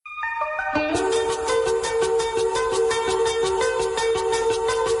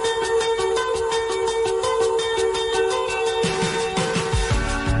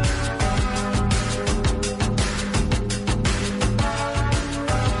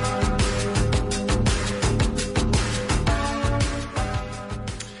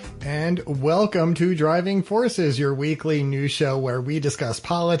welcome to Driving Forces, your weekly news show where we discuss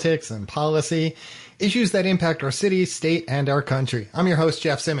politics and policy, issues that impact our city, state, and our country. I'm your host,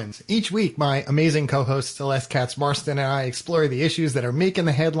 Jeff Simmons. Each week, my amazing co-host, Celeste Katz-Marston, and I explore the issues that are making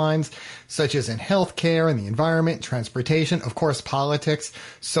the headlines, such as in healthcare and the environment, transportation, of course, politics,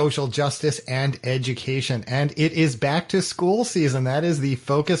 social justice, and education. And it is back to school season. That is the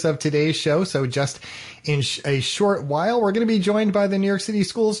focus of today's show. So just in a short while, we're going to be joined by the New York City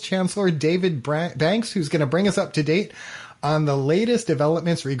Schools Chancellor David Banks, who's going to bring us up to date on the latest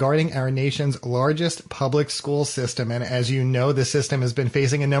developments regarding our nation's largest public school system. And as you know, the system has been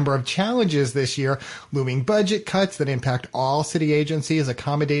facing a number of challenges this year, looming budget cuts that impact all city agencies,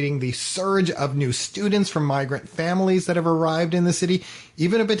 accommodating the surge of new students from migrant families that have arrived in the city,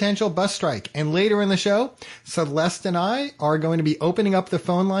 even a potential bus strike. And later in the show, Celeste and I are going to be opening up the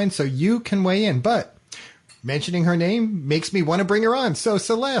phone line so you can weigh in. But mentioning her name makes me want to bring her on. So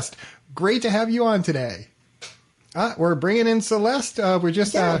Celeste, great to have you on today. We're bringing in Celeste. We're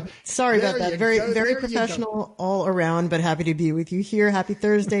just sorry about that. Very professional all around, but happy to be with you here. Happy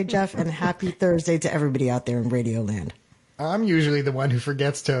Thursday, Jeff, and happy Thursday to everybody out there in Radio Land. I'm usually the one who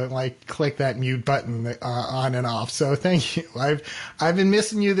forgets to click that mute button on and off. So thank you. I've been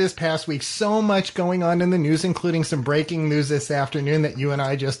missing you this past week. So much going on in the news, including some breaking news this afternoon that you and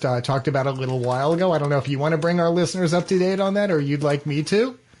I just talked about a little while ago. I don't know if you want to bring our listeners up to date on that, or you'd like me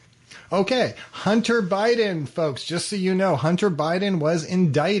to. Okay, Hunter Biden, folks, just so you know, Hunter Biden was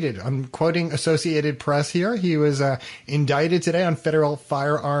indicted. I'm quoting Associated Press here. He was indicted today on federal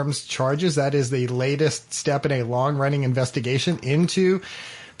firearms charges. That is the latest step in a long-running investigation into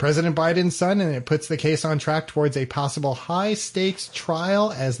President Biden's son, and it puts the case on track towards a possible high-stakes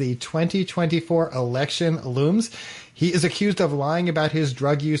trial as the 2024 election looms. He is accused of lying about his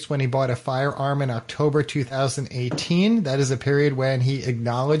drug use when he bought a firearm in October 2018. That is a period when he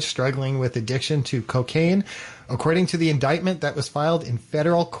acknowledged struggling with addiction to cocaine. According to the indictment that was filed in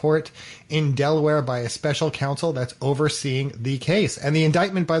federal court in Delaware by a special counsel that's overseeing the case. And the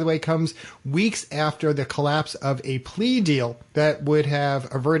indictment, by the way, comes weeks after the collapse of a plea deal that would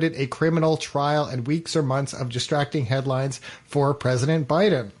have averted a criminal trial and weeks or months of distracting headlines for President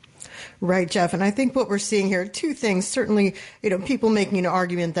Biden. Right, Jeff. And I think what we're seeing here, two things. Certainly, people making an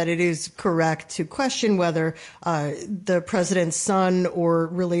argument that it is correct to question whether the president's son or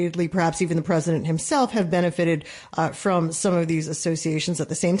relatedly, perhaps even the president himself have benefited from some of these associations. At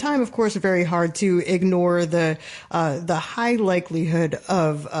the same time, of course, very hard to ignore the high likelihood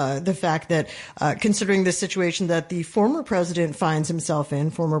of the fact that considering the situation that the former president finds himself in,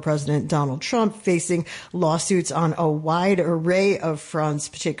 former President Donald Trump, facing lawsuits on a wide array of fronts,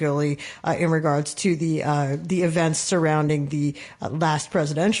 particularly in regards to the events surrounding the last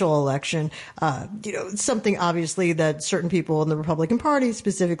presidential election, something obviously that certain people in the Republican Party,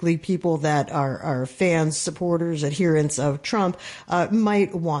 specifically people that are fans, supporters, adherents of Trump,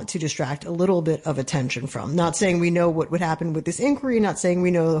 might want to distract a little bit of attention from. Not saying we know what would happen with this inquiry, not saying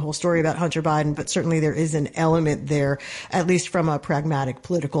we know the whole story about Hunter Biden, but certainly there is an element there, at least from a pragmatic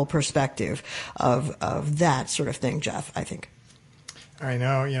political perspective of that sort of thing, Jeff, I think. I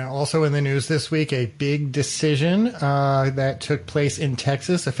know. Also in the news this week, a big decision that took place in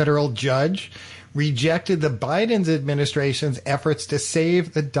Texas. A federal judge rejected the Biden administration's efforts to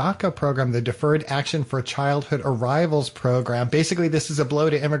save the DACA program, the Deferred Action for Childhood Arrivals program. Basically, this is a blow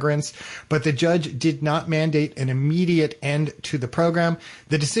to immigrants, but the judge did not mandate an immediate end to the program.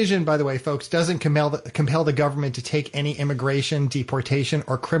 The decision, by the way, folks, doesn't compel the government to take any immigration, deportation,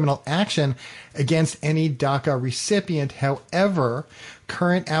 or criminal action against any DACA recipient. However,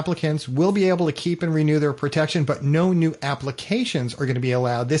 current applicants will be able to keep and renew their protection, but no new applications are going to be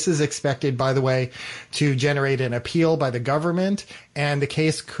allowed. This is expected, by the way, to generate an appeal by the government, and the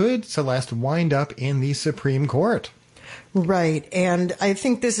case could, Celeste, wind up in the Supreme Court. Right. And I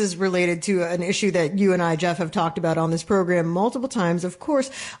think this is related to an issue that you and I, Jeff, have talked about on this program multiple times, of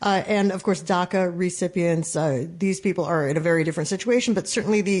course. And of course, DACA recipients, these people are in a very different situation, but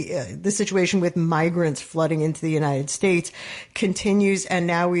certainly the situation with migrants flooding into the United States continues. And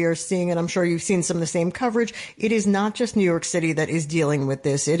now we are seeing, and I'm sure you've seen some of the same coverage, it is not just New York City that is dealing with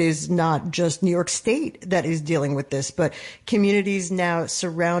this. It is not just New York State that is dealing with this, but communities now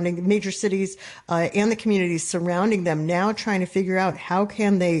surrounding major cities, and the communities surrounding them now trying to figure out how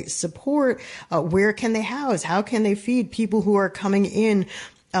can they support, where can they house, how can they feed people who are coming in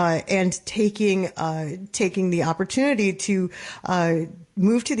and taking the opportunity to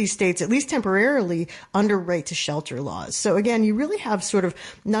move to these states, at least temporarily, under right to shelter laws. So again, you really have sort of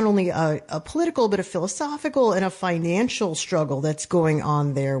not only a political, but a philosophical and a financial struggle that's going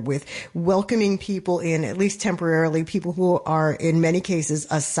on there with welcoming people in, at least temporarily, people who are in many cases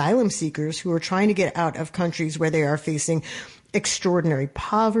asylum seekers who are trying to get out of countries where they are facing extraordinary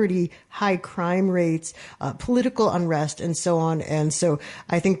poverty, high crime rates, political unrest, and so on. And so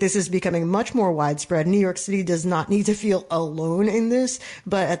I think this is becoming much more widespread. New York City does not need to feel alone in this,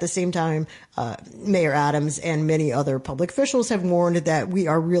 but at the same time, Mayor Adams and many other public officials have warned that we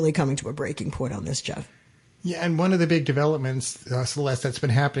are really coming to a breaking point on this, Jeff. Yeah, and one of the big developments, Celeste, that's been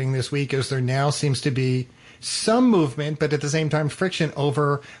happening this week is there now seems to be some movement, but at the same time friction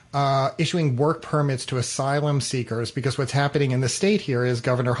over issuing work permits to asylum seekers, because what's happening in the state here is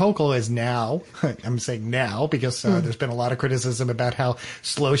Governor Hochul is now, I'm saying now because there's been a lot of criticism about how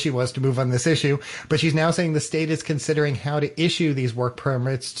slow she was to move on this issue, but she's now saying the state is considering how to issue these work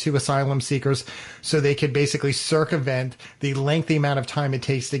permits to asylum seekers so they could basically circumvent the lengthy amount of time it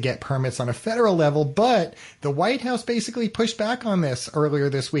takes to get permits on a federal level. But the White House basically pushed back on this earlier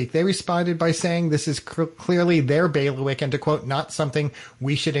this week. They responded by saying this is clearly their bailiwick and, to quote, not something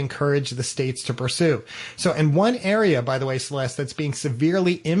we should encourage the states to pursue. So in one area, by the way, Celeste, that's being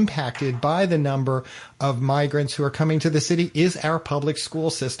severely impacted by the number of migrants who are coming to the city is our public school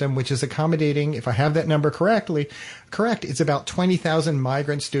system, which is accommodating, if I have that number correct, it's about 20,000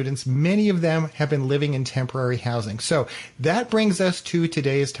 migrant students. Many of them have been living in temporary housing. So that brings us to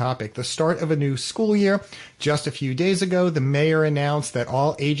today's topic, the start of a new school year. Just a few days ago, the mayor announced that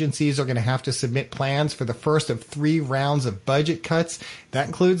all agencies are going to have to submit plans for the first of 3 rounds of budget cuts. That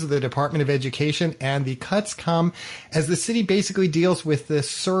includes the Department of Education, and the cuts come as the city basically deals with the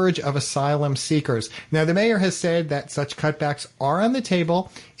surge of asylum seekers. Now, the mayor has said that such cutbacks are on the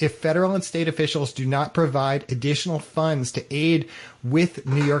table if federal and state officials do not provide additional funds to aid with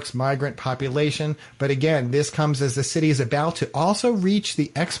New York's migrant population. But again, this comes as the city is about to also reach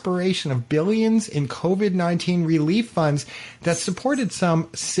the expiration of billions in COVID-19 relief funds that supported some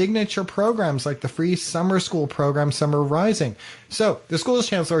signature programs like the free summer school program, Summer Rising. So the school's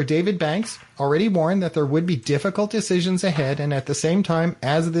chancellor, David Banks, already warned that there would be difficult decisions ahead. And at the same time,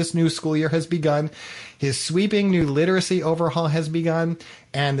 as this new school year has begun, his sweeping new literacy overhaul has begun,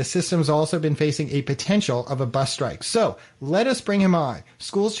 and the system's also been facing a potential of a bus strike. So let us bring him on.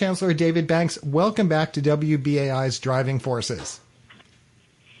 Schools Chancellor David Banks, welcome back to WBAI's Driving Forces.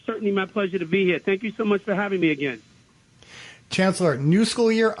 Certainly my pleasure to be here. Thank you so much for having me again. Chancellor, new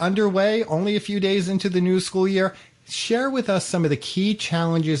school year underway, only a few days into the new school year. Share with us some of the key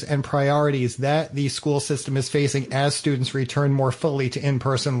challenges and priorities that the school system is facing as students return more fully to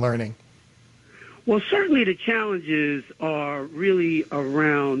in-person learning. Well, certainly the challenges are really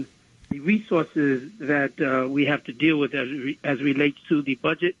around the resources that we have to deal with as relates to the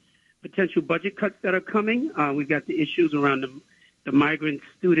potential budget cuts that are coming. We've got the issues around the migrant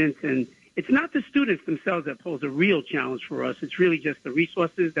students, and it's not the students themselves that pose a real challenge for us. It's really just the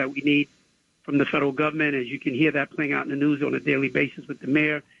resources that we need from the federal government, as you can hear that playing out in the news on a daily basis with the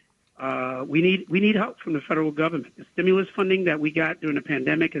mayor. We need help from the federal government. The stimulus funding that we got during the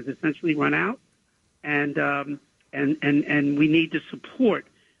pandemic has essentially run out, and we need the support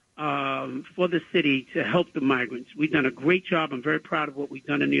for the city to help the migrants. We've done a great job. I'm very proud of what we've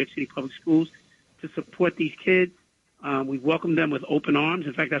done in New York City Public Schools to support these kids. We welcome them with open arms.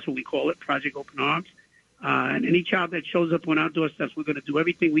 In fact, that's what we call it, Project Open Arms. And any child that shows up on our doorsteps, we're going to do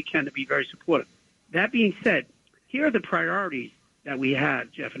everything we can to be very supportive. That being said, here are the priorities that we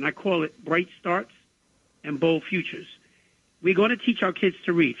have, Jeff, and I call it bright starts and bold futures. We're going to teach our kids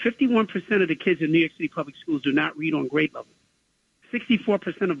to read. 51% of the kids in New York City Public Schools do not read on grade level.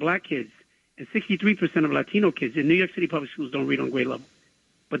 64% of black kids and 63% of Latino kids in New York City Public Schools don't read on grade level.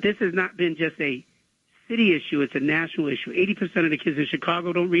 But this has not been just a city issue. It's a national issue. 80% of the kids in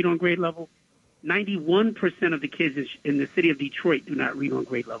Chicago don't read on grade level. 91% of the kids in the city of Detroit do not read on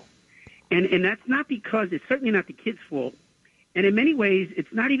grade level. And that's not because it's certainly not the kids' fault. And in many ways,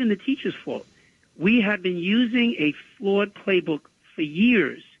 it's not even the teacher's fault. We have been using a flawed playbook for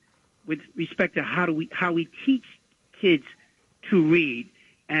years with respect to how we teach kids to read.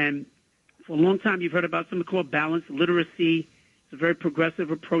 And for a long time, you've heard about something called balanced literacy. It's a very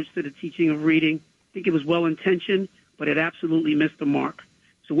progressive approach to the teaching of reading. I think it was well-intentioned, but it absolutely missed the mark.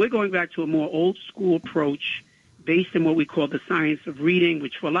 So we're going back to a more old-school approach based in what we call the science of reading,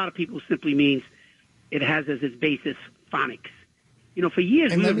 which for a lot of people simply means it has as its basis phonics. You know, for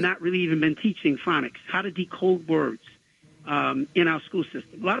years, we have not really even been teaching phonics, how to decode words in our school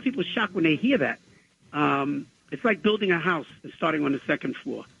system. A lot of people are shocked when they hear that. It's like building a house and starting on the second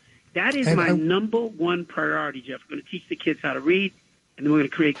floor. That is my number one priority, Jeff. We're going to teach the kids how to read, and then we're going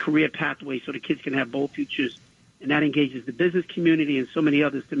to create career pathways so the kids can have bold futures. And that engages the business community and so many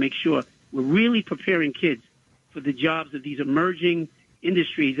others to make sure we're really preparing kids for the jobs of these emerging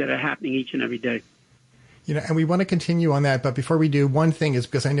industries that are happening each and every day. You know, and we want to continue on that. But before we do, one thing is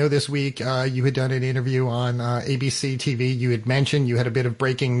because I know this week you had done an interview on ABC TV. You had mentioned you had a bit of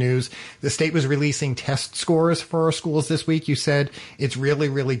breaking news. The state was releasing test scores for our schools this week. You said it's really,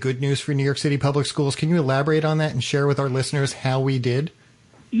 really good news for New York City public schools. Can you elaborate on that and share with our listeners how we did?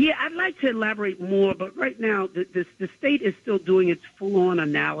 Yeah, I'd like to elaborate more, but right now the state is still doing its full-on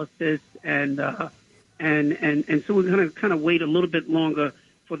analysis, and so we're going to kind of wait a little bit longer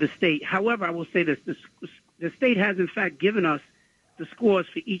for the state. However, I will say this: the state has in fact given us the scores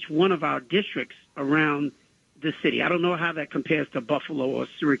for each one of our districts around the city. I don't know how that compares to Buffalo or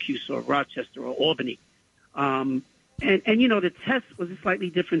Syracuse or Rochester or Albany. And you know, the test was a slightly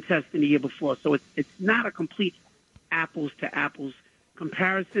different test than the year before, so it's not a complete apples to apples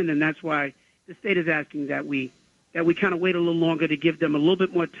comparison, and that's why the state is asking that we kind of wait a little longer to give them a little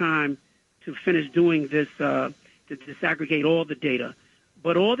bit more time to finish doing this, to disaggregate all the data.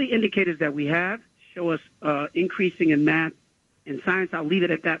 But all the indicators that we have show us increasing in math and science. I'll leave it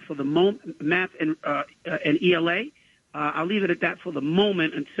at that for the moment. Math and ELA. I'll leave it at that for the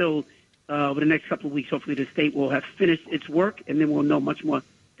moment until over the next couple of weeks. Hopefully, the state will have finished its work, and then we'll know much more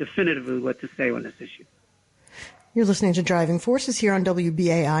definitively what to say on this issue. You're listening to Driving Forces here on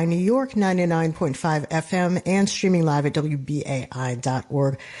WBAI New York, 99.5 FM, and streaming live at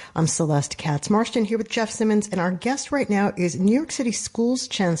WBAI.org. I'm Celeste Katz-Marston here with Jeff Simmons, and our guest right now is New York City Schools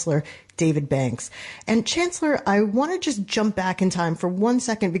Chancellor David Banks. And Chancellor, I want to just jump back in time for 1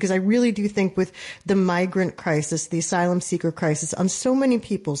 second, because I really do think with the migrant crisis, the asylum seeker crisis on so many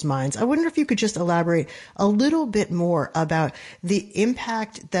people's minds, I wonder if you could just elaborate a little bit more about the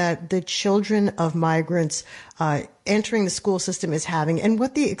impact that the children of migrants entering the school system is having, and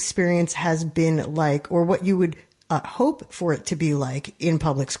what the experience has been like, or what you would hope for it to be like in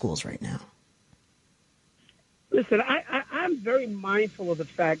public schools right now. Listen, I'm very mindful of the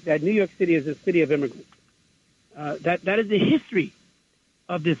fact that New York City is a city of immigrants. That is the history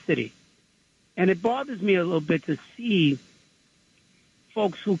of this city. And it bothers me a little bit to see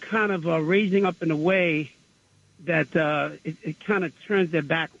folks who kind of are raising up in a way that it kind of turns their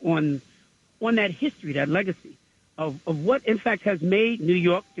back on that history, that legacy of what, in fact, has made New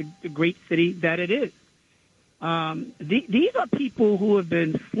York the great city that it is. These are people who have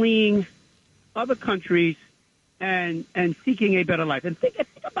been fleeing other countries and seeking a better life. And think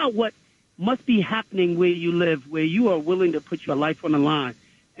about what must be happening where you live, where you are willing to put your life on the line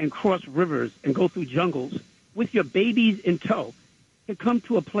and cross rivers and go through jungles with your babies in tow to come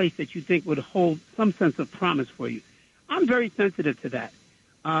to a place that you think would hold some sense of promise for you. I'm very sensitive to that.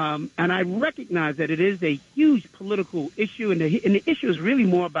 And I recognize that it is a huge political issue, and the issue is really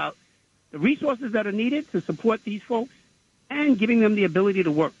more about the resources that are needed to support these folks and giving them the ability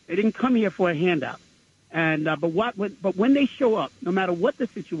to work. They didn't come here for a handout. And but when they show up, no matter what the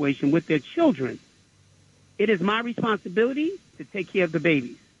situation with their children, it is my responsibility to take care of the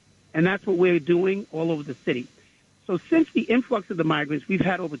babies. And that's what we're doing all over the city. So since the influx of the migrants, we've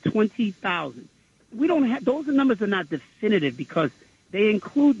had over 20,000. We don't have, those numbers are not definitive because they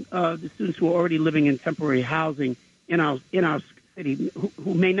include the students who are already living in temporary housing in our city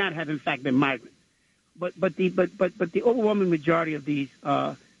who may not have in fact been migrants. But the overwhelming majority of these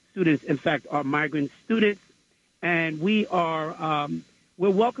students, in fact, are migrant students, and we're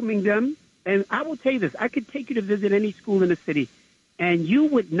welcoming them. And I will tell you this: I could take you to visit any school in the city, and you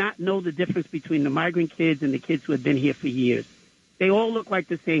would not know the difference between the migrant kids and the kids who have been here for years. They all look like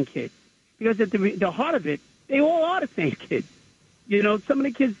the same kids because at the heart of it, they all are the same kids. You know, some of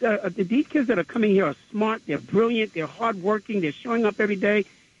the kids, these kids that are coming here are smart, they're brilliant, they're hardworking, they're showing up every day.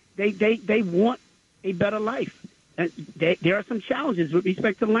 They want a better life. There are some challenges with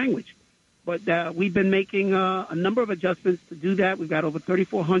respect to language, but we've been making a number of adjustments to do that. We've got over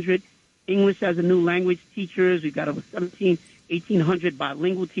 3,400 English as a new language teachers. We've got over 1,800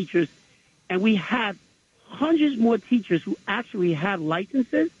 bilingual teachers, and we have hundreds more teachers who actually have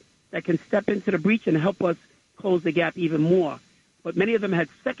licenses that can step into the breach and help us close the gap even more. But many of them had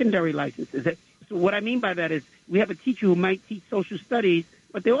secondary licenses. So what I mean by that is we have a teacher who might teach social studies,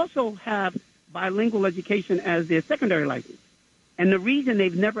 but they also have bilingual education as their secondary license. And the reason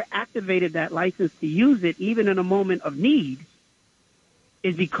they've never activated that license to use it, even in a moment of need,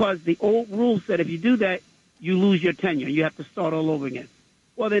 is because the old rule said if you do that, you lose your tenure. You have to start all over again.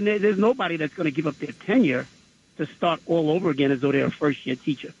 Well, then there's nobody that's going to give up their tenure to start all over again as though they're a first-year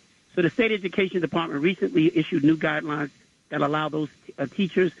teacher. So the state education department recently issued new guidelines that allow those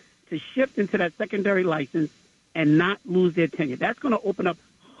teachers to shift into that secondary license and not lose their tenure. That's going to open up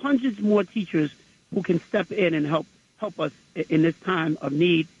hundreds more teachers who can step in and help us in this time of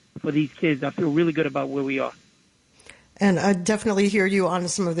need for these kids. I feel really good about where we are. And I definitely hear you on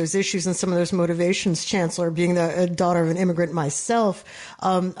some of those issues and some of those motivations, Chancellor, being the daughter of an immigrant myself.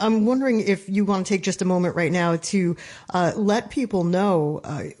 I'm wondering if you want to take just a moment right now to let people know,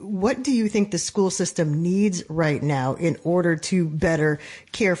 what do you think the school system needs right now in order to better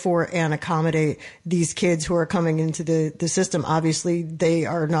care for and accommodate these kids who are coming into the system? Obviously, they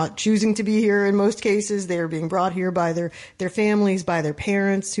are not choosing to be here in most cases. They are being brought here by their families, by their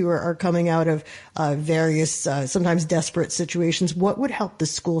parents who are coming out of various, sometimes desperate situations. What would help the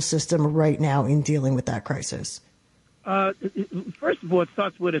school system right now in dealing with that crisis? First of all, it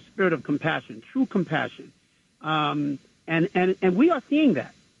starts with a spirit of compassion, true compassion, and we are seeing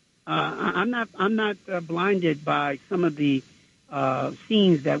that. I'm not blinded by some of the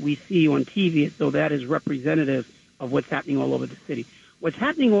scenes that we see on TV as though that is representative of what's happening all over the city. What's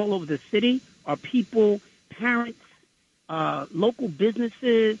happening all over the city are people, parents, local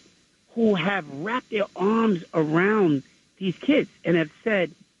businesses, who have wrapped their arms around these kids and have said,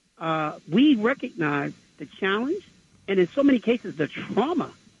 we recognize the challenge and in so many cases the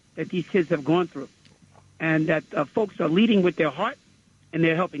trauma that these kids have gone through, and that folks are leading with their heart and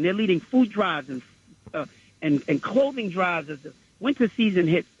they're helping. They're leading food drives and clothing drives as the winter season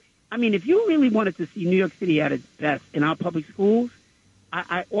hits. I mean, if you really wanted to see New York City at its best in our public schools,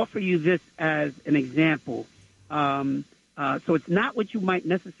 I offer you this as an example. So it's not what you might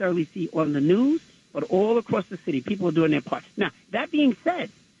necessarily see on the news, but all across the city, people are doing their part. Now, that being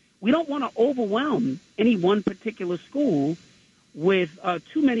said, we don't want to overwhelm any one particular school with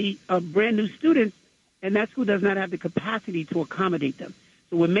too many brand new students, and that school does not have the capacity to accommodate them.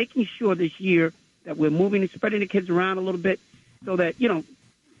 So we're making sure this year that we're moving and spreading the kids around a little bit so that,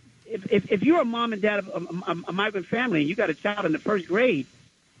 if you're a mom and dad of a migrant family and you got a child in the first grade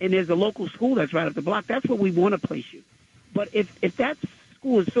and there's a local school that's right up the block, that's where we want to place you. But if that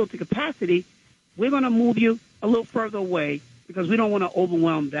school is filled to capacity, we're going to move you a little further away because we don't want to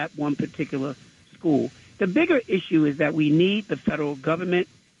overwhelm that one particular school. The bigger issue is that we need the federal government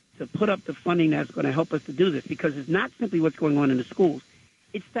to put up the funding that's going to help us to do this, because it's not simply what's going on in the schools.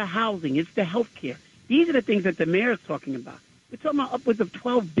 It's the housing. It's the health care. These are the things that the mayor is talking about. We're talking about upwards of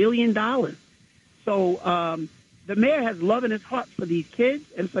 $12 billion. So the mayor has love in his heart for these kids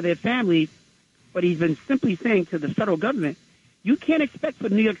and for their families, but he's been simply saying to the federal government, you can't expect for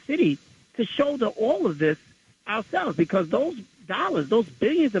New York City to shoulder all of this ourselves, because those dollars, those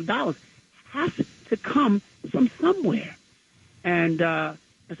billions of dollars, have to come from somewhere. And so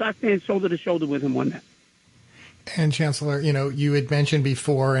I stand shoulder to shoulder with him on that. And Chancellor, you had mentioned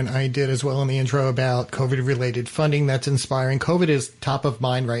before, and I did as well in the intro, about COVID-related funding that's inspiring. COVID is top of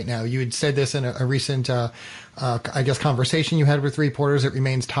mind right now. You had said this in a recent, conversation you had with reporters. It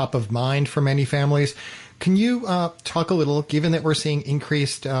remains top of mind for many families. Can you talk a little, given that we're seeing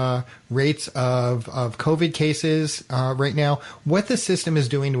increased rates of COVID cases right now, what the system is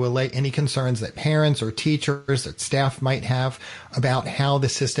doing to allay any concerns that parents or teachers, that staff might have about how the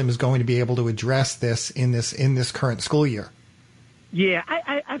system is going to be able to address this in this current school year? Yeah,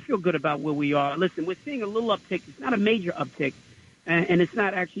 I feel good about where we are. Listen, we're seeing a little uptick. It's not a major uptick, and it's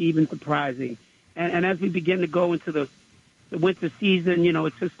not actually even surprising. And as we begin to go into the winter season,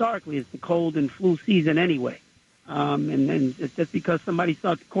 it's historically, it's the cold and flu season anyway. And then it's just because somebody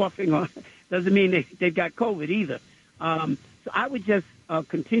starts coughing on doesn't mean they've got COVID either. So I would just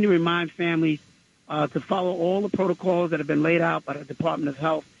continue to remind families to follow all the protocols that have been laid out by the Department of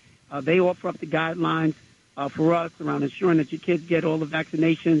Health. They offer up the guidelines for us around ensuring that your kids get all the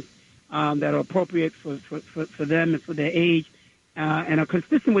vaccinations that are appropriate for them and for their age, and are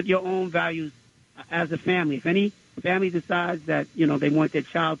consistent with your own values as a family. If any family decides that they want their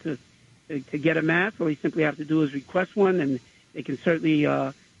child to get a mask, all you simply have to do is request one, and they can certainly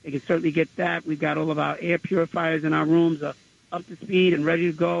get that. We've got all of our air purifiers in our rooms up to speed and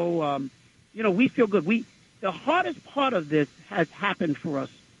ready to go. We feel good. The hardest part of this has happened for us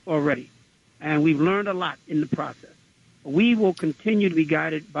already, and we've learned a lot in the process. We will continue to be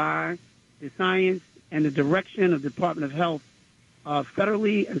guided by the science and the direction of the Department of Health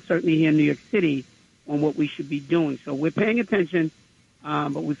federally, and certainly here in New York City, on what we should be doing. So we're paying attention,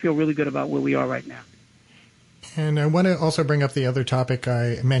 but we feel really good about where we are right now. And I want to also bring up the other topic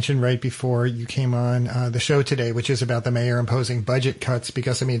I mentioned right before you came on the show today, which is about the mayor imposing budget cuts,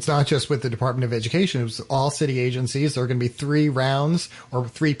 because, I mean, it's not just with the Department of Education. It was all city agencies. There are going to be 3 rounds or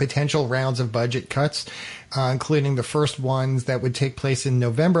 3 potential rounds of budget cuts, including the first ones that would take place in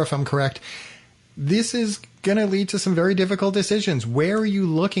November, if I'm correct. This is going to lead to some very difficult decisions. Where are you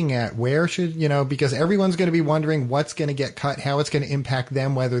looking at? Where should, because everyone's going to be wondering what's going to get cut, how it's going to impact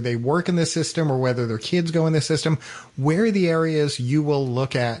them, whether they work in the system or whether their kids go in the system. Where are the areas you will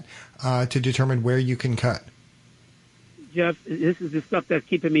look at to determine where you can cut? Jeff, this is the stuff that's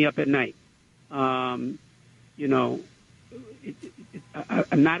keeping me up at night. I'm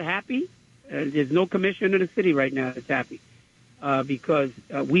not happy. There's no commissioner in the city right now that's happy. Because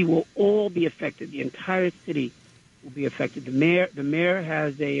we will all be affected. The entire city will be affected. The mayor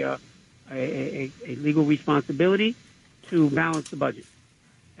has a legal responsibility to balance the budget,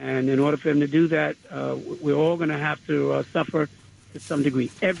 and in order for him to do that, we're all going to have to suffer to some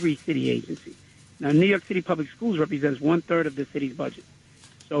degree. Every city agency. Now, New York City Public Schools represents 1/3 of the city's budget.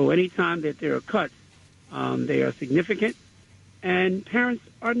 So anytime that there are cuts, they are significant, and parents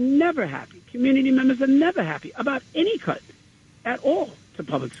are never happy. Community members are never happy about any cut at all to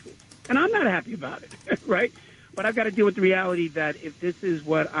public schools. And I'm not happy about it, right? But I've got to deal with the reality that if this is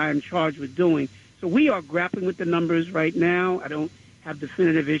what I'm charged with doing. So we are grappling with the numbers right now. I don't have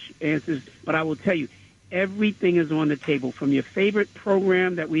definitive answers, but I will tell you, everything is on the table, from your favorite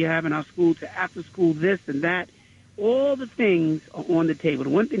program that we have in our school to after school this and that. All the things are on the table. The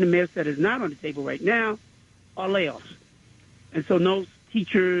one thing the mayor said is not on the table right now are layoffs. And so no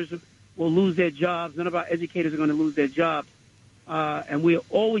teachers will lose their jobs. None of our educators are going to lose their jobs. And we're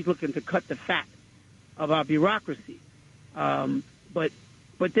always looking to cut the fat of our bureaucracy. But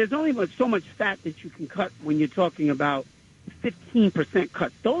there's only so much fat that you can cut when you're talking about 15%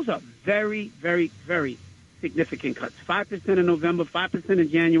 cuts. Those are very, very, very significant cuts. 5% in November, 5% in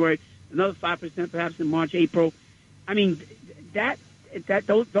January, another 5% perhaps in March, April. I mean, those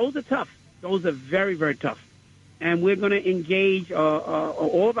are tough. Those are very, very tough. And we're going to engage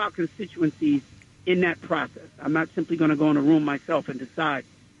all of our constituencies in that process. I'm not simply going to go in a room myself and decide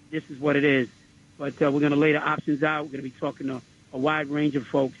this is what it is, but we're going to lay the options out. We're going to be talking to a wide range of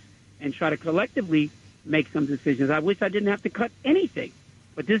folks and try to collectively make some decisions. I wish I didn't have to cut anything,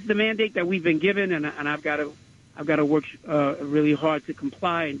 but this is the mandate that we've been given, and I've got to work really hard to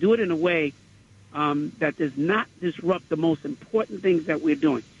comply and do it in a way that does not disrupt the most important things that we're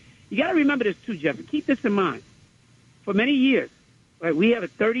doing. You got to remember this too, Jeff, and keep this in mind. For many years, right, we have a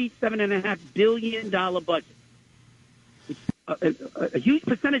 $37.5 billion budget. A huge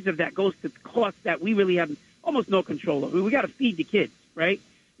percentage of that goes to costs that we really have almost no control over. We got to feed the kids, right?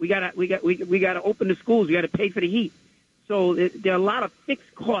 We got to open the schools. We got to pay for the heat. So there are a lot of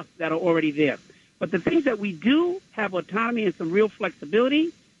fixed costs that are already there. But the things that we do have autonomy and some real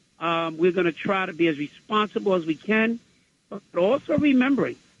flexibility, we're going to try to be as responsible as we can, but also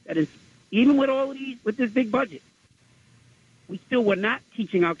remembering that even with all of these, with this big budget, we still were not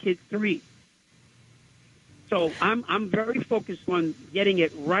teaching our kids to read. So I'm very focused on getting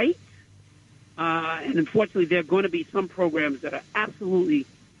it right. And unfortunately, there are going to be some programs that are absolutely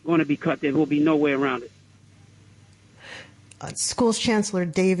going to be cut. There will be no way around it. Schools Chancellor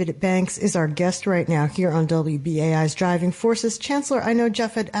David Banks is our guest right now here on WBAI's Driving Forces. Chancellor, I know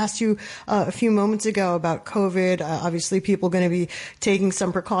Jeff had asked you a few moments ago about COVID. Obviously, people are going to be taking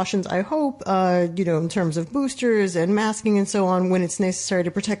some precautions, I hope, in terms of boosters and masking and so on when it's necessary to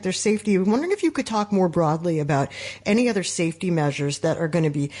protect their safety. I'm wondering if you could talk more broadly about any other safety measures that are going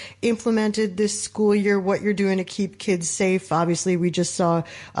to be implemented this school year, what you're doing to keep kids safe. Obviously, we just saw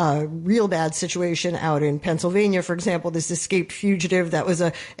a real bad situation out in Pennsylvania, for example, this escaped fugitive. That was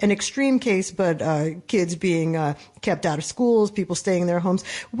an extreme case, but kids being kept out of schools, people staying in their homes.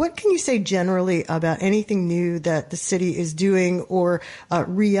 What can you say generally about anything new that the city is doing or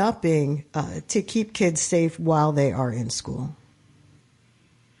re-upping to keep kids safe while they are in school?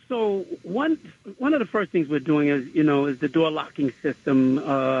 So one of the first things we're doing is the door locking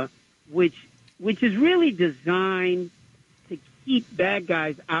system, which is really designed to keep bad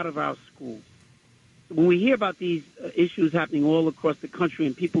guys out of our schools. When we hear about these issues happening all across the country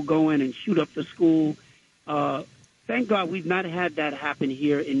and people go in and shoot up the school, thank God we've not had that happen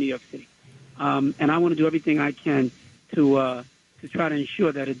here in New York City. And I want to do everything I can to try to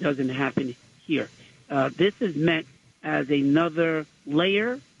ensure that it doesn't happen here. This is meant as another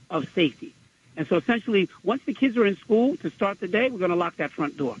layer of safety. And so essentially, once the kids are in school to start the day, we're going to lock that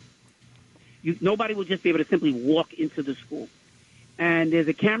front door. Nobody will just be able to simply walk into the school. And there's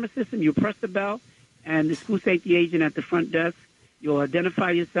a camera system. You press the bell. And the school safety agent at the front desk, you'll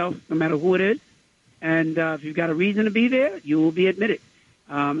identify yourself, no matter who it is, And if you've got a reason to be there, you will be admitted.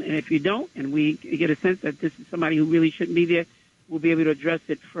 And if you don't, and we get a sense that this is somebody who really shouldn't be there, we'll be able to address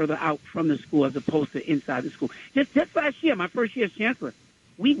it further out from the school as opposed to inside the school. Just last year, my first year as chancellor,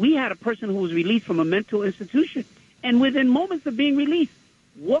 we had a person who was released from a mental institution, and within moments of being released,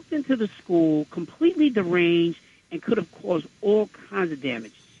 walked into the school completely deranged and could have caused all kinds of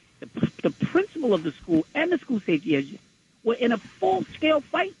damage. The principal of the school and the school safety agent were in a full-scale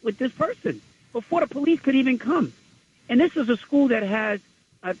fight with this person before the police could even come. And this is a school that has,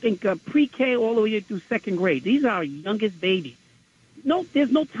 I think, pre-K all the way through second grade. These are our youngest babies. No,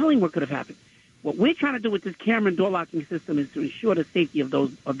 there's no telling what could have happened. What we're trying to do with this camera and door locking system is to ensure the safety of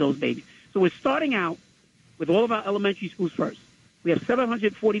those babies. So we're starting out with all of our elementary schools first. We have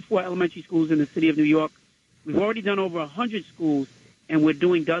 744 elementary schools in the city of New York. We've already done over 100 schools, and we're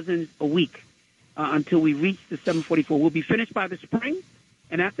doing dozens a week until we reach the 744. We'll be finished by the spring,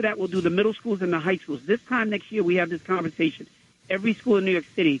 and after that, we'll do the middle schools and the high schools. This time next year, we have this conversation. Every school in New York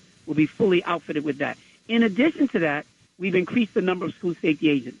City will be fully outfitted with that. In addition to that, we've increased the number of school safety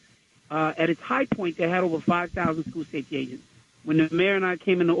agents. At its high point, they had over 5,000 school safety agents. When the mayor and I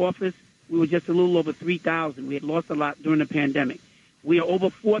came into office, we were just a little over 3,000. We had lost a lot during the pandemic. We are over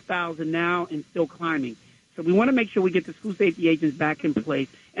 4,000 now and still climbing. So we want to make sure we get the school safety agents back in place.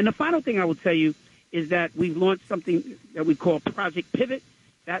 And the final thing I will tell you is that we've launched something that we call Project Pivot.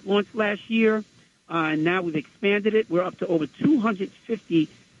 That launched last year, and now we've expanded it. We're up to over 250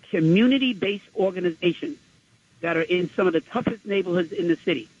 community-based organizations that are in some of the toughest neighborhoods in the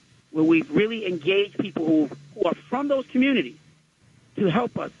city, where we've really engaged people who are from those communities to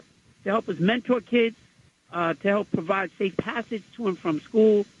help us mentor kids, to help provide safe passage to and from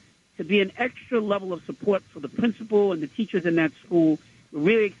school, to be an extra level of support for the principal and the teachers in that school. We're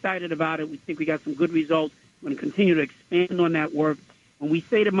really excited about it. We think we got some good results. We're going to continue to expand on that work. When we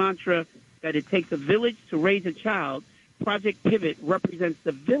say the mantra that it takes a village to raise a child, Project Pivot represents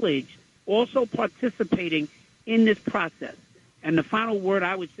the village also participating in this process. And the final word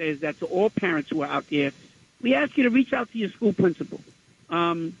I would say is that to all parents who are out there, we ask you to reach out to your school principal.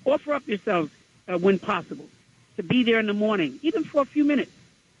 Offer up yourselves when possible to be there in the morning, even for a few minutes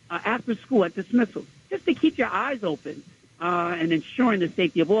after school at dismissal, just to keep your eyes open and ensuring the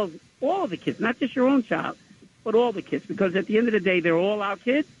safety of all of the kids, not just your own child, but all the kids, because at the end of the day, they're all our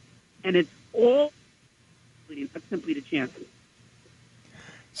kids, and it's all not simply the Chancellor.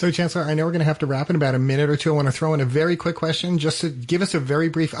 So, Chancellor, I know we're going to have to wrap in about a minute or two. I want to throw in a very quick question just to give us a very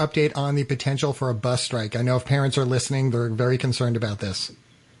brief update on the potential for a bus strike. I know if parents are listening, they're very concerned about this.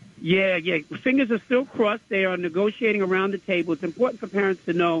 Yeah. Fingers are still crossed. They are negotiating around the table. It's important for parents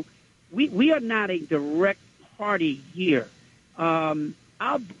to know we are not a direct party here.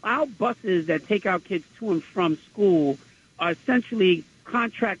 Our buses that take our kids to and from school are essentially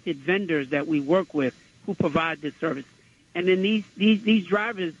contracted vendors that we work with who provide this service. And then these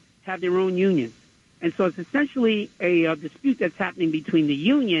drivers have their own union. And so it's essentially a dispute that's happening between the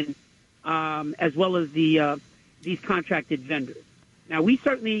union as well as these contracted vendors. Now, we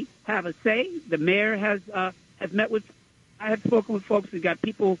certainly have a say. The mayor has met with, I have spoken with folks. We've got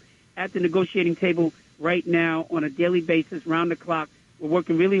people at the negotiating table right now on a daily basis, round the clock. We're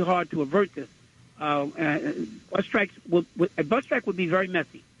working really hard to avert this. A bus strike would be very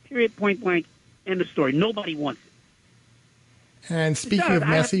messy. Period, point blank, end of story. Nobody wants it. And speaking of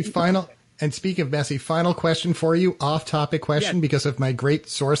messy, final question for you, off-topic question, yes. Because of my great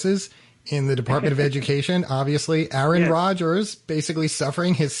sources in the Department of Education. Obviously, Aaron Rodgers basically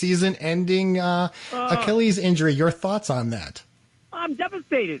suffering his season-ending Achilles injury. Your thoughts on that? I'm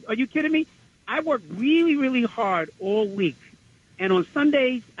devastated. Are you kidding me? I work really, really hard all week. And on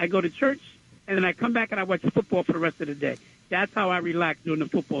Sundays, I go to church, and then I come back and I watch football for the rest of the day. That's how I relax during the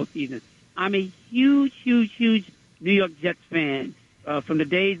football season. I'm a huge, huge, huge New York Jets fan from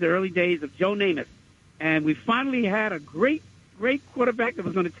the early days of Joe Namath. And we finally had a great quarterback that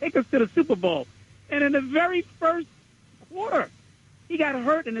was going to take us to the Super Bowl. And in the very first quarter, he got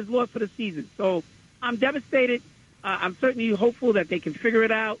hurt and is lost for the season. So I'm devastated. I'm certainly hopeful that they can figure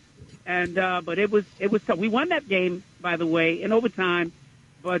it out. And but it was tough. We won that game, by the way, in overtime.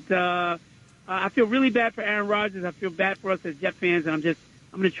 But I feel really bad for Aaron Rodgers. I feel bad for us as Jet fans, and I'm going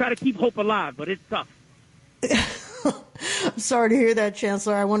to try to keep hope alive. But it's tough. I'm sorry to hear that,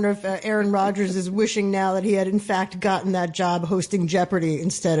 Chancellor. I wonder if Aaron Rodgers is wishing now that he had in fact gotten that job hosting Jeopardy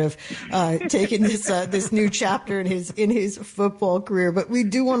instead of taking this new chapter in his football career. But we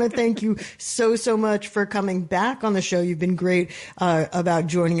do want to thank you so much for coming back on the show. You've been great about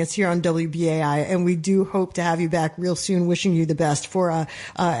joining us here on WBAI, and we do hope to have you back real soon. Wishing you the best for a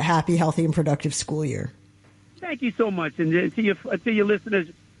happy, healthy, and productive school year. Thank you so much, and to your listeners.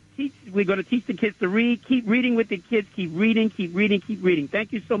 We're going to teach the kids to read. Keep reading with the kids. Keep reading, keep reading, keep reading.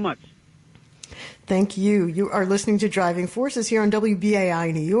 Thank you so much. Thank you. You are listening to Driving Forces here on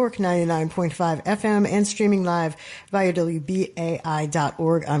WBAI New York, 99.5 FM, and streaming live via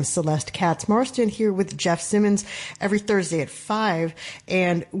WBAI.org. I'm Celeste Katz-Marston here with Jeff Simmons every Thursday at 5.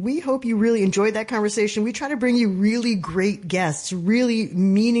 And we hope you really enjoyed that conversation. We try to bring you really great guests, really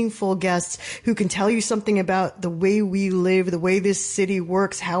meaningful guests who can tell you something about the way we live, the way this city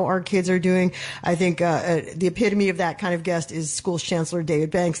works, how our kids are doing. I think the epitome of that kind of guest is Schools Chancellor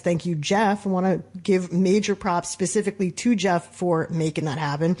David Banks. Thank you, Jeff. I want to give major props specifically to Jeff for making that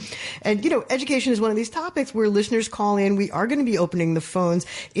happen. And, education is one of these topics where listeners call in. We are going to be opening the phones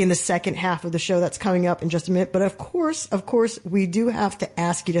in the second half of the show. That's coming up in just a minute. But of course, we do have to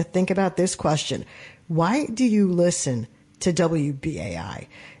ask you to think about this question. Why do you listen to WBAI?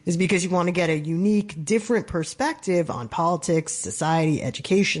 Is it because you want to get a unique, different perspective on politics, society,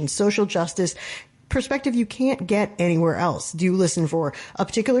 education, social justice, perspective you can't get anywhere else? Do you listen for a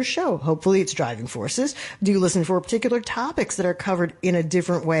particular show? Hopefully it's Driving Forces. Do you listen for particular topics that are covered in a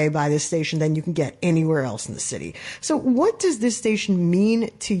different way by this station than you can get anywhere else in the city? So what does this station mean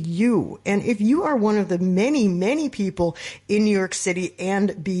to you? And if you are one of the many, many people in New York City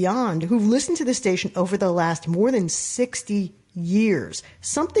and beyond who've listened to this station over the last more than 60 years,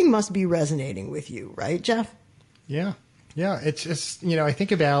 something must be resonating with you, right, Jeff? Yeah. Yeah, it's just, I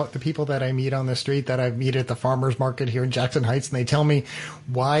think about the people that I meet on the street, that I meet at the farmers market here in Jackson Heights, and they tell me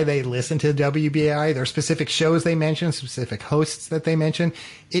why they listen to WBAI. There are specific shows they mention, specific hosts that they mention.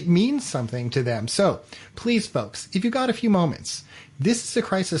 It means something to them. So please, folks, if you've got a few moments, this is a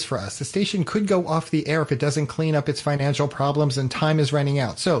crisis for us. The station could go off the air if it doesn't clean up its financial problems and time is running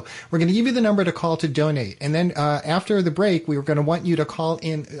out. So we're going to give you the number to call to donate. And then after the break, we're going to want you to call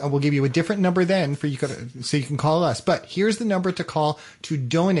in. We'll give you a different number then so you can call us. But here's the number to call to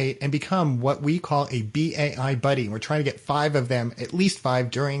donate and become what we call a BAI buddy. We're trying to get 5 of them, at least 5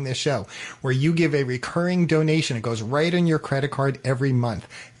 during this show, where you give a recurring donation. It goes right on your credit card every month.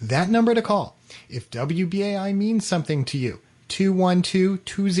 That number to call, if WBAI means something to you,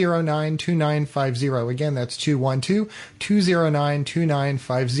 212-209-2950. Again, that's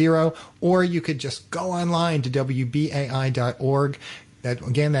 212-209-2950. Or you could just go online to WBAI.org.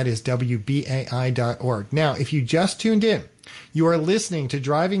 That is WBAI.org. Now, if you just tuned in, you are listening to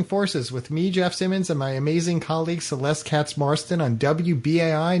Driving Forces with me, Jeff Simmons, and my amazing colleague Celeste Katz-Marston on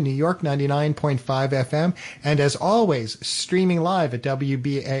WBAI New York 99.5 FM, and as always, streaming live at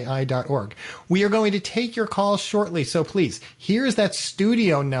WBAI.org. We are going to take your calls shortly, so please, here's that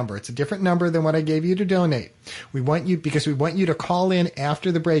studio number. It's a different number than what I gave you to donate. We want you to call in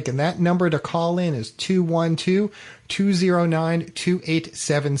after the break, and that number to call in is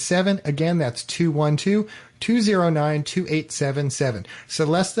 212-209-2877. Again, that's 212-209-2877.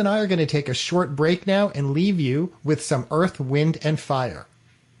 Celeste and I are going to take a short break now and leave you with some Earth, Wind, and Fire.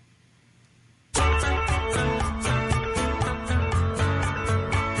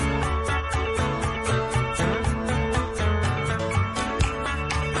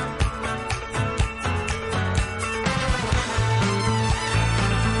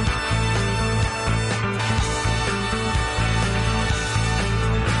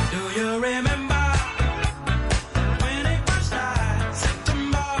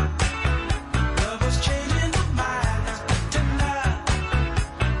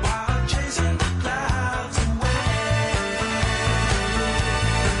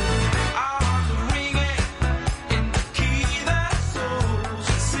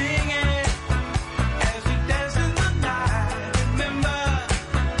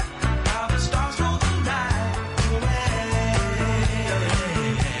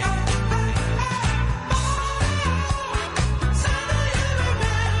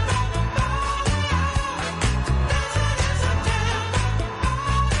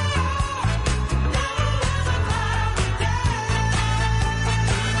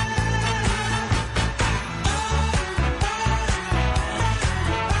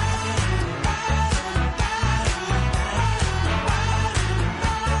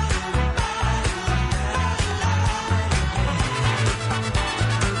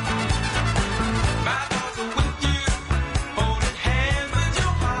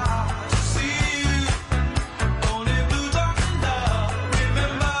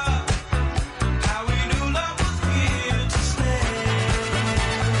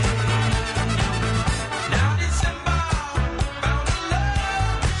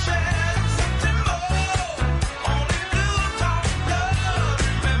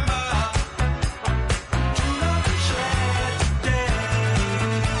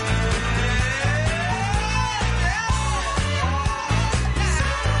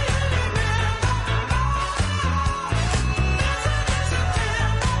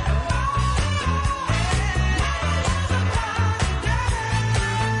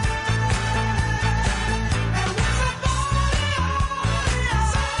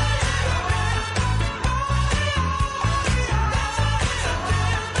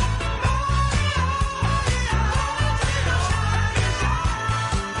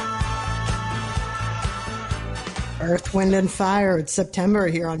 Earth, Wind, and Fire. It's September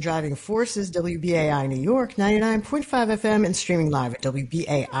here on Driving Forces, WBAI New York, 99.5 FM, and streaming live at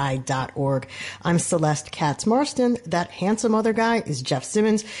WBAI.org. I'm Celeste Katz-Marston. That handsome other guy is Jeff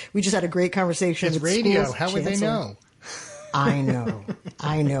Simmons. We just had a great conversation it's with radio. School's How would Chancellor. they know?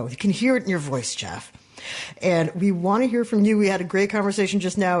 I know. You can hear it in your voice, Jeff. And we want to hear from you. We had a great conversation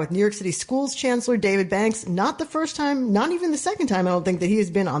just now with New York City Schools Chancellor David Banks. Not the first time, not even the second time, I don't think, that he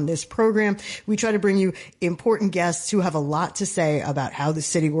has been on this program. We try to bring you important guests who have a lot to say about how the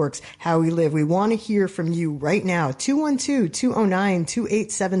city works, how we live. We want to hear from you right now.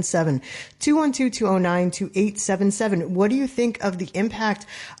 212-209-2877. 212-209-2877. What do you think of the impact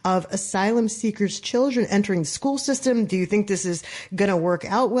of asylum seekers' children entering the school system? Do you think this is going to work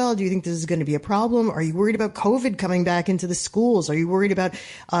out well? Do you think this is going to be a problem? Are you worried about COVID coming back into the schools? Are you worried about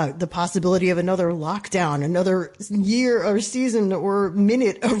the possibility of another lockdown, another year or season or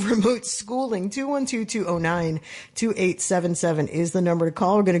minute of remote schooling? 212-209-2877 is the number to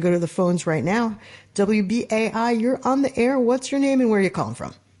call. We're going to go to the phones right now. WBAI, you're on the air. What's your name and where are you calling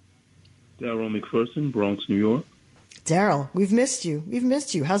from? Daryl McPherson, Bronx, New York. Daryl, we've missed you. We've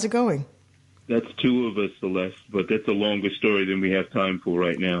missed you. How's it going? That's two of us, Celeste, but that's a longer story than we have time for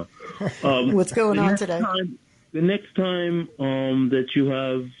right now. What's going on today? The next time that you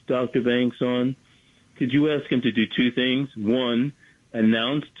have Dr. Banks on, could you ask him to do two things? One,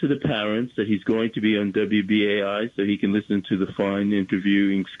 announce to the parents that he's going to be on WBAI so he can listen to the fine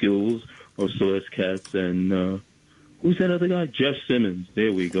interviewing skills of Celeste Katz and who's that other guy? Jeff Simmons.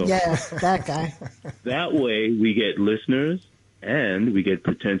 There we go. Yeah, that guy. That way we get listeners and we get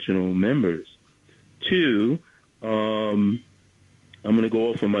potential members. Two, I'm going to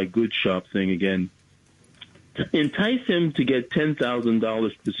go off on my good shop thing again. Entice him to get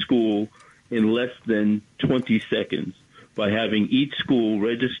 $10,000 to school in less than 20 seconds by having each school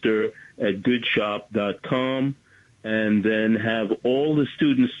register at goodshop.com and then have all the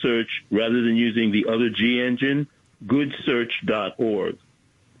students search, rather than using the other G engine, goodsearch.org.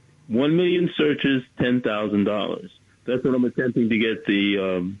 1 million searches, $10,000. That's what I'm attempting to get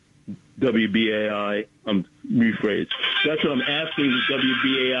the WBAI, rephrase. That's what I'm asking the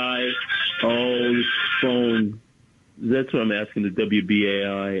WBAI, phone. That's what I'm asking the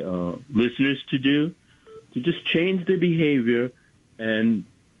WBAI listeners to do, to just change their behavior and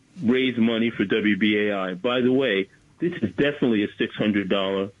raise money for WBAI. By the way, this is definitely a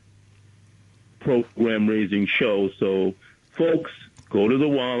 $600 program raising show, so folks, go to the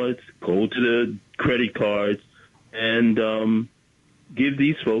wallets, go to the credit cards, and give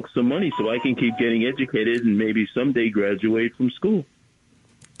these folks some money so I can keep getting educated and maybe someday graduate from school.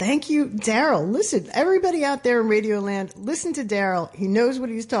 Thank you, Daryl. Listen, everybody out there in Radio Land, listen to Daryl. He knows what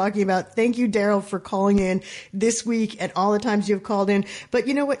he's talking about. Thank you, Daryl, for calling in this week and all the times you've called in. But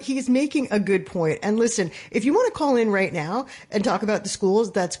you know what? He's making a good point. And listen, if you want to call in right now and talk about the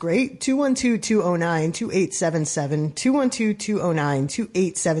schools, that's great. 212-209-2877.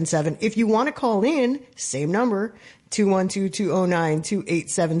 212-209-2877. If you want to call in, same number,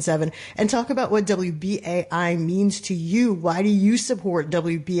 212-209-2877, and talk about what WBAI means to you. Why do you support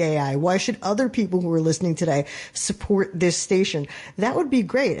WBAI? Why should other people who are listening today support this station? That would be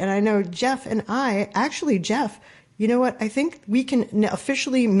great. And I know Jeff and Jeff, you know what? I think we can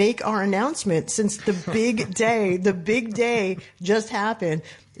officially make our announcement since the big day just happened.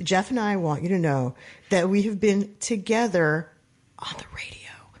 Jeff and I want you to know that we have been together on the radio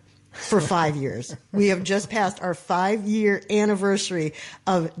for 5 years. We have just passed our 5-year anniversary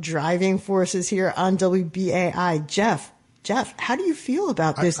of Driving Forces here on WBAI. Jeff, how do you feel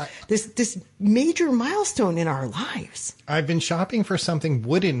about this major milestone in our lives? I've been shopping for something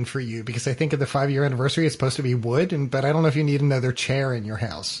wooden for you because I think of the 5-year anniversary, it's supposed to be wood, but I don't know if you need another chair in your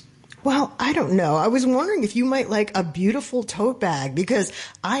house. Well, I don't know. I was wondering if you might like a beautiful tote bag, because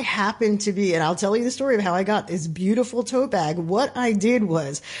I happen to be, and I'll tell you the story of how I got this beautiful tote bag. What I did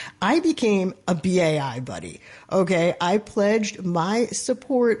was I became a BAI buddy. Okay. I pledged my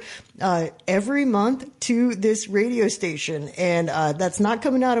support every month to this radio station. And that's not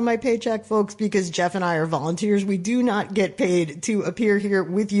coming out of my paycheck, folks, because Jeff and I are volunteers. We do not get paid to appear here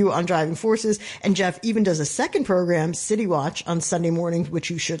with you on Driving Forces. And Jeff even does a second program, City Watch, on Sunday mornings, which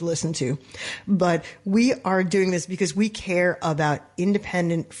you should listen to. But we are doing this because we care about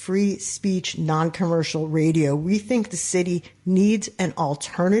independent, free speech, non-commercial radio. We think the city needs an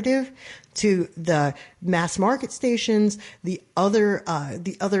alternative to the mass market stations, the other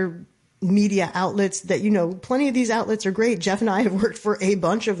media outlets that, plenty of these outlets are great. Jeff and I have worked for a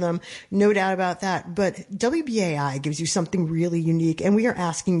bunch of them, no doubt about that. But WBAI gives you something really unique. And we are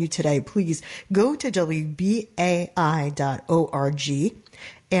asking you today, please go to WBAI.org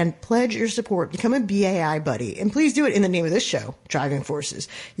and pledge your support. Become a BAI buddy. And please do it in the name of this show, Driving Forces.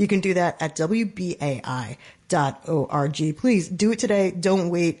 You can do that at WBAI.org. Please do it today. Don't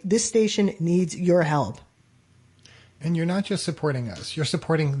wait. This station needs your help. And you're not just supporting us, you're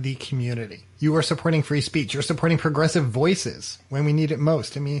supporting the community. You are supporting free speech. You're supporting progressive voices when we need it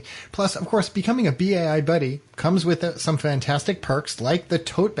most. I mean, plus, of course, becoming a BAI buddy comes with some fantastic perks, like the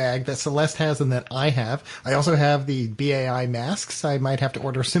tote bag that Celeste has and that I have. I also have the BAI masks. I might have to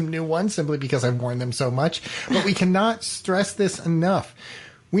order some new ones simply because I've worn them so much. But we cannot stress this enough.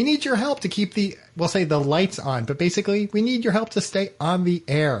 We need your help to keep we'll say the lights on, but basically we need your help to stay on the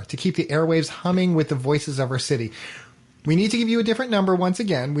air, to keep the airwaves humming with the voices of our city. We need to give you a different number once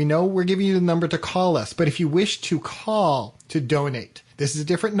again. We know we're giving you the number to call us, but if you wish to call to donate, this is a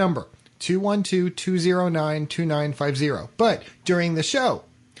different number, 212-209-2950. But during the show,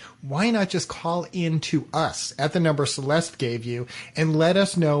 why not just call in to us at the number Celeste gave you and let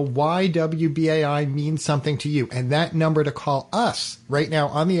us know why WBAI means something to you. And that number to call us right now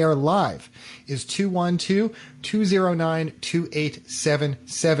on the air live is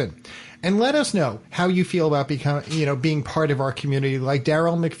 212-209-2877. And let us know how you feel about being part of our community. Like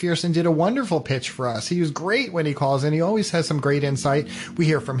Daryl McPherson did a wonderful pitch for us. He was great when he calls in. He always has some great insight. We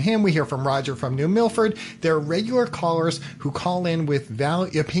hear from him. We hear from Roger from New Milford. They're regular callers who call in with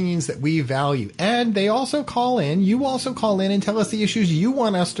opinions that we value. And they also call in. You also call in and tell us the issues you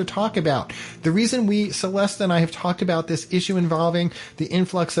want us to talk about. The reason Celeste and I have talked about this issue involving the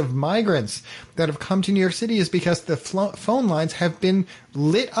influx of migrants that have come to New York City is because the phone lines have been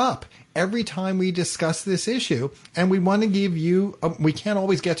lit up every time we discuss this issue, and we want to give you, we can't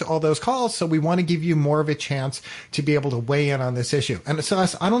always get to all those calls, so we want to give you more of a chance to be able to weigh in on this issue. And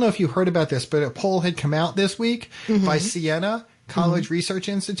Celeste, I don't know if you heard about this, but a poll had come out this week by Siena College Research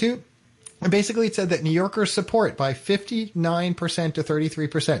Institute. And basically it said that New Yorkers support by 59% to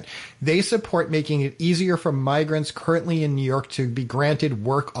 33%. They support making it easier for migrants currently in New York to be granted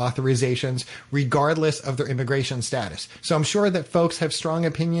work authorizations regardless of their immigration status. So I'm sure that folks have strong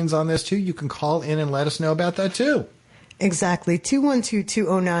opinions on this too. You can call in and let us know about that too. Exactly.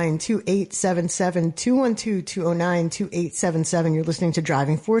 212-209-2877, 212-209-2877. You're listening to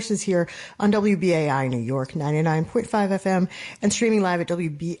Driving Forces here on WBAI New York, 99.5 FM, and streaming live at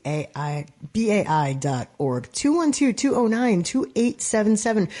WBAI.org.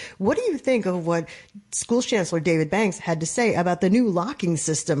 212-209-2877. What do you think of what School Chancellor David Banks had to say about the new locking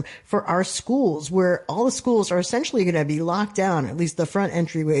system for our schools, where all the schools are essentially going to be locked down, at least the front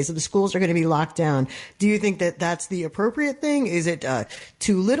entryways of the schools are going to be locked down? Do you think that that's the appropriate thing? Is it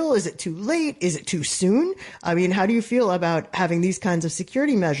too little? Is it too late? Is it too soon? I mean, how do you feel about having these kinds of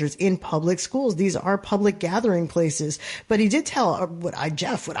security measures in public schools? These are public gathering places. But he did tell what I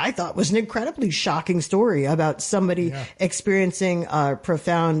thought was an incredibly shocking story about somebody experiencing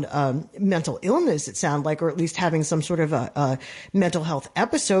profound mental illness, it sounded like, or at least having some sort of a mental health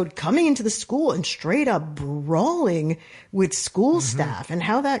episode, coming into the school and straight up brawling with school staff, and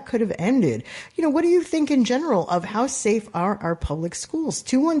how that could have ended. You know, what do you think in general of how safe are our public schools?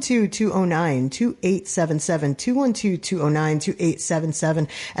 212-209-2877, 212-209-2877.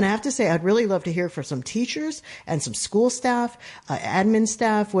 And I have to say, I'd really love to hear from some teachers and some school staff, admin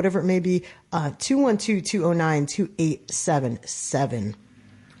staff, whatever it may be, 212-209-2877.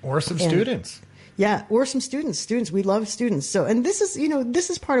 Or some students. Yeah, or some students. Students, we love students. So, and this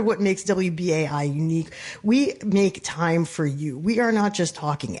is part of what makes WBAI unique. We make time for you. We are not just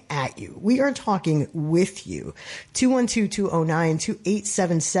talking at you. We are talking with you.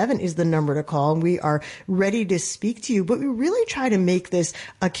 212-209-2877 is the number to call, and we are ready to speak to you. But we really try to make this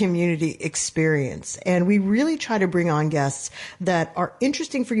a community experience, and we really try to bring on guests that are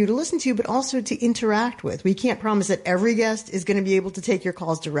interesting for you to listen to, but also to interact with. We can't promise that every guest is going to be able to take your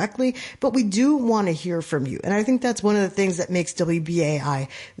calls directly, but we do want to hear from you. And I think that's one of the things that makes WBAI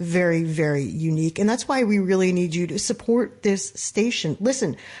very, very unique. And that's why we really need you to support this station.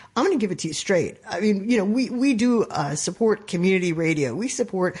 Listen, I'm going to give it to you straight. I mean, you know, we do support community radio. We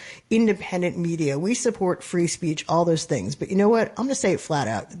support independent media. We support free speech, all those things. But you know what? I'm going to say it flat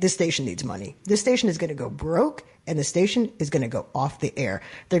out. This station needs money. This station is going to go broke, and the station is going to go off the air.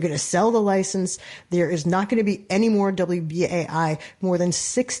 They're going to sell the license. There is not going to be any more WBAI. More than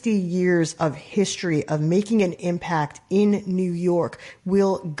 60 years of history of making an impact in New York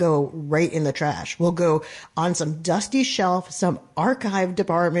will go right in the trash. Will go on some dusty shelf, some archive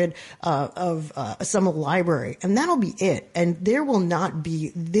department of some library, and that'll be it. And there will not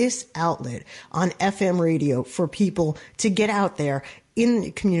be this outlet on FM radio for people to get out there in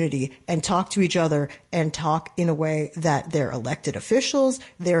the community and talk to each other and talk in a way that their elected officials,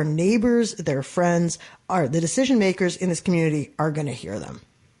 their neighbors, their friends, the decision makers in this community are going to hear them.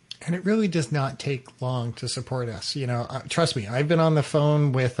 And it really does not take long to support us. Trust me, I've been on the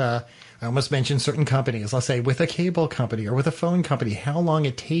phone with, I almost mentioned certain companies, let's say with a cable company or with a phone company, how long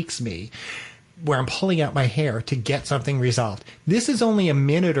it takes me where I'm pulling out my hair to get something resolved. This is only a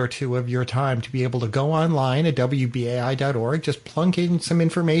minute or two of your time to be able to go online at WBAI.org, just plunk in some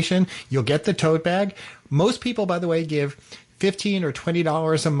information. You'll get the tote bag. Most people, by the way, give $15 or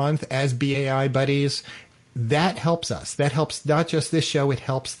 $20 a month as BAI buddies. That helps us. That helps not just this show, it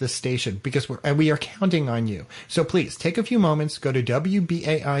helps the station because we are counting on you. So please take a few moments, go to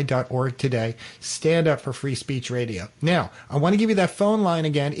WBAI.org today, stand up for free speech radio. Now, I want to give you that phone line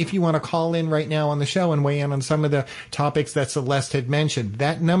again if you want to call in right now on the show and weigh in on some of the topics that Celeste had mentioned.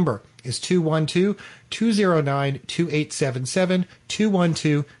 That number is 212-209-2877,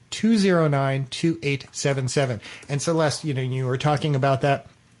 212-209-2877. And Celeste, you were talking about that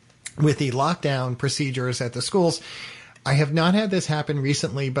with the lockdown procedures at the schools. I have not had this happen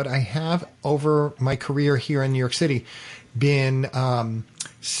recently, but I have over my career here in New York City been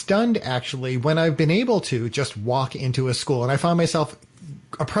stunned actually when I've been able to just walk into a school and I find myself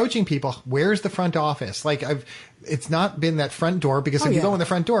approaching people. Where's the front office? It's not been that front door because if you go in the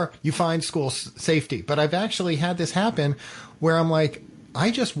front door, you find school safety. But I've actually had this happen where I'm like, I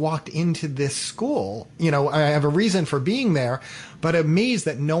just walked into this school. I have a reason for being there, but amazed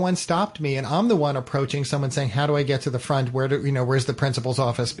that no one stopped me. And I'm the one approaching someone saying, how do I get to the front? Where's the principal's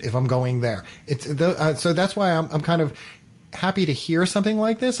office if I'm going there? So that's why I'm kind of happy to hear something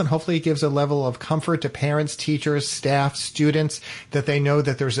like this. And hopefully it gives a level of comfort to parents, teachers, staff, students, that they know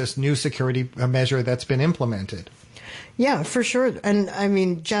that there's this new security measure that's been implemented. Yeah, for sure. And I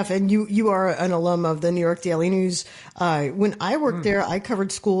mean, Jeff, and you are an alum of the New York Daily News. When I worked there, I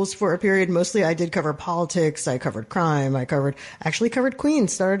covered schools for a period. Mostly I did cover politics. I covered crime. I covered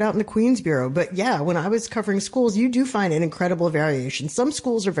Queens, started out in the Queens Bureau. But yeah, when I was covering schools, you do find an incredible variation. Some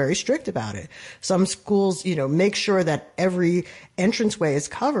schools are very strict about it. Some schools, make sure that every entranceway is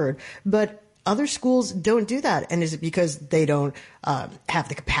covered. But other schools don't do that. And is it because they don't have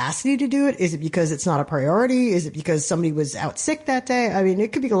the capacity to do it? Is it because it's not a priority? Is it because somebody was out sick that day? I mean,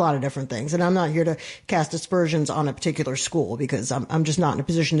 it could be a lot of different things. And I'm not here to cast aspersions on a particular school because I'm just not in a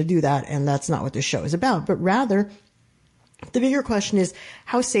position to do that. And that's not what this show is about. But rather, the bigger question is,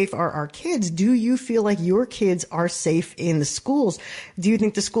 how safe are our kids? Do you feel like your kids are safe in the schools? Do you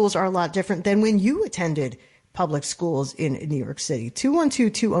think the schools are a lot different than when you attended public schools in New York City?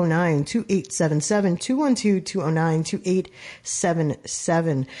 212-209-2877,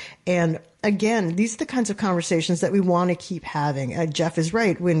 212-209-2877. And again, these are the kinds of conversations that we want to keep having. Jeff is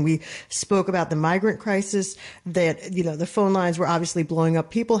right. When we spoke about the migrant crisis, that, the phone lines were obviously blowing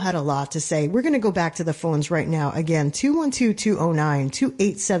up. People had a lot to say. We're going to go back to the phones right now. Again,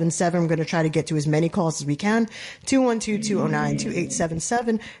 212-209-2877. I'm going to try to get to as many calls as we can.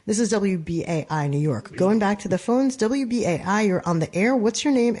 212-209-2877. This is WBAI New York. Going back to the phones, WBAI, you're on the air. What's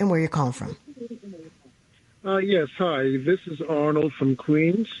your name and where you're calling from? Yes, hi. This is Arnold from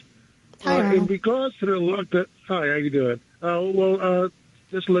Queens. In regards to the lockdown, hi, how you doing?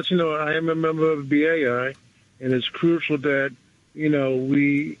 Just to let you know, I am a member of BAI, and it's crucial that,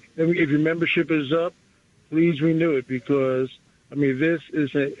 if your membership is up, please renew it because, this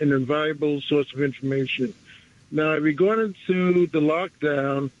is an invaluable source of information. Now, regarding to the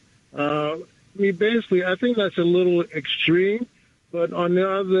lockdown, basically, I think that's a little extreme, but on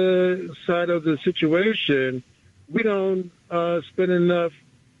the other side of the situation, we don't spend enough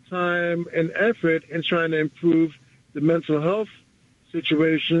time and effort in trying to improve the mental health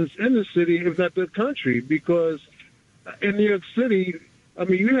situations in the city, if not the country, because in New York City,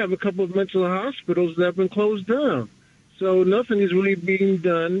 you have a couple of mental hospitals that have been closed down. So nothing is really being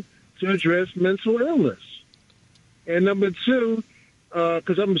done to address mental illness. And number two,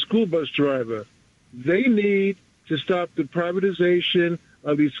 because I'm a school bus driver, they need to stop the privatization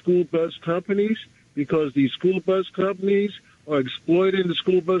of these school bus companies because these school bus companies are exploiting the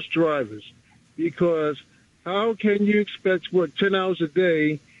school bus drivers. Because how can you expect to work 10 hours a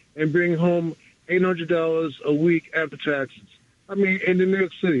day and bring home $800 a week after taxes? In New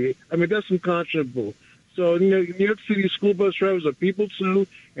York City, that's unconscionable. So, New York City school bus drivers are people too,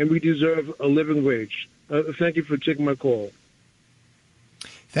 and we deserve a living wage. Thank you for taking my call.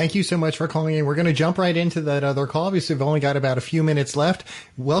 Thank you so much for calling in. We're going to jump right into that other call. Obviously, we've only got about a few minutes left.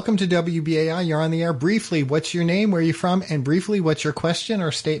 Welcome to WBAI. You're on the air. Briefly, what's your name, where are you from, and briefly, what's your question or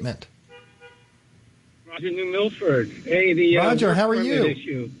statement? Roger, New Milford. Hey, Roger, how are you?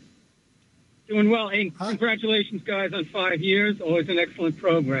 Issue. Doing well. Hey, congratulations, guys, on 5 years. Always an excellent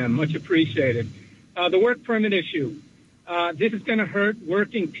program. Much appreciated. The work permit issue. This is going to hurt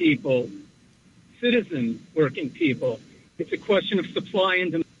working people, citizen working people. It's a question of supply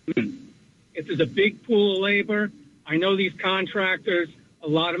and demand. If there's a big pool of labor, I know these contractors, a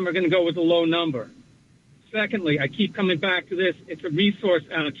lot of them are going to go with a low number. Secondly, I keep coming back to this. It's a resource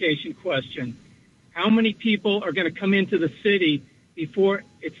allocation question. How many people are going to come into the city before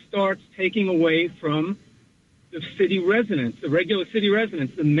it starts taking away from the city residents, the regular city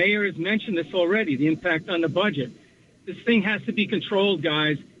residents? The mayor has mentioned this already, the impact on the budget. This thing has to be controlled,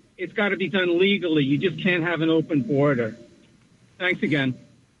 guys. It's got to be done legally. You just can't have an open border. Thanks again.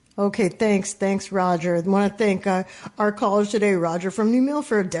 Okay, thanks. Thanks, Roger. I want to thank our callers today, Roger from New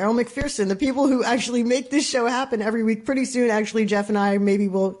Milford, Daryl McPherson, the people who actually make this show happen every week. Pretty soon, actually, Jeff and I, maybe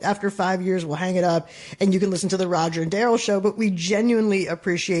we'll, after 5 years, we'll hang it up and you can listen to the Roger and Daryl show. But we genuinely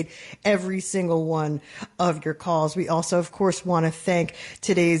appreciate every single one of your calls. We also, of course, want to thank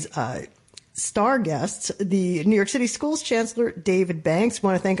today's star guests, the New York City Schools Chancellor David Banks.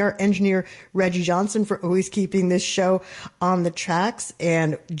 Want to thank our engineer Reggie Johnson for always keeping this show on the tracks.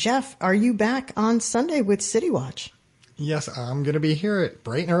 And Jeff, are you back on Sunday with City Watch? Yes, I'm going to be here at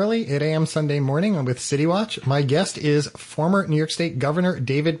bright and early, 8 a.m. Sunday morning with City Watch. My guest is former New York State Governor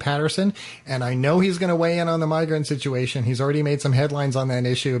David Paterson, and I know he's going to weigh in on the migrant situation. He's already made some headlines on that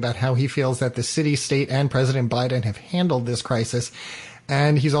issue about how he feels that the city, state, and President Biden have handled this crisis.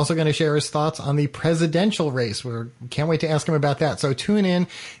 And he's also going to share his thoughts on the presidential race. We can't wait to ask him about that. So tune in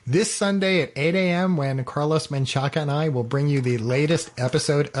this Sunday at 8 a.m. when Carlos Menchaca and I will bring you the latest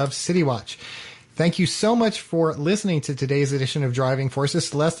episode of City Watch. Thank you so much for listening to today's edition of Driving Forces.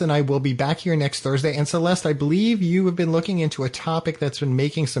 Celeste and I will be back here next Thursday. And Celeste, I believe you have been looking into a topic that's been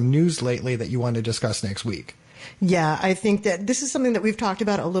making some news lately that you want to discuss next week. Yeah, I think that this is something that we've talked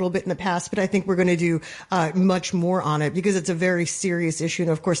about a little bit in the past, but I think we're going to do much more on it because it's a very serious issue.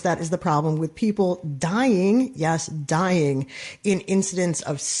 And of course, that is the problem with people dying, yes, dying in incidents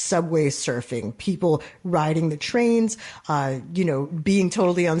of subway surfing, people riding the trains, being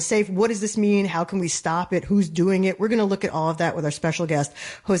totally unsafe. What does this mean? How can we stop it? Who's doing it? We're going to look at all of that with our special guest,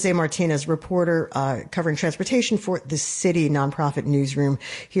 Jose Martinez, reporter covering transportation for the City nonprofit newsroom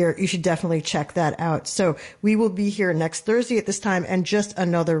here. You should definitely check that out. So we will be here next Thursday at this time. And just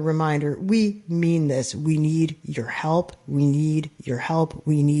another reminder, we mean this. We need your help. We need your help.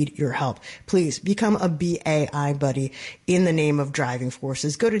 We need your help. Please become a BAI buddy in the name of Driving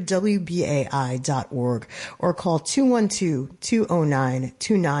Forces. Go to WBAI.org or call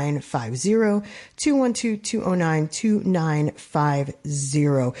 212-209-2950,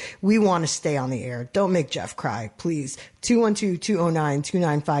 212-209-2950. We want to stay on the air. Don't make Jeff cry, please.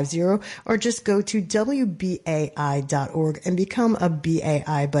 212-209-2950 or just go to WBAI.org and become a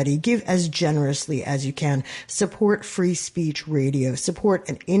BAI buddy. Give as generously as you can. Support free speech radio. Support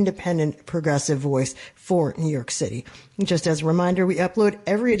an independent progressive voice for New York City. Just as a reminder, we upload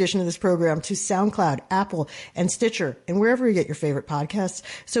every edition of this program to SoundCloud, Apple, and Stitcher, and wherever you get your favorite podcasts.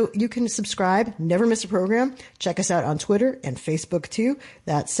 So you can subscribe, never miss a program. Check us out on Twitter and Facebook too.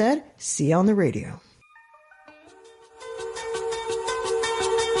 That said, see you on the radio.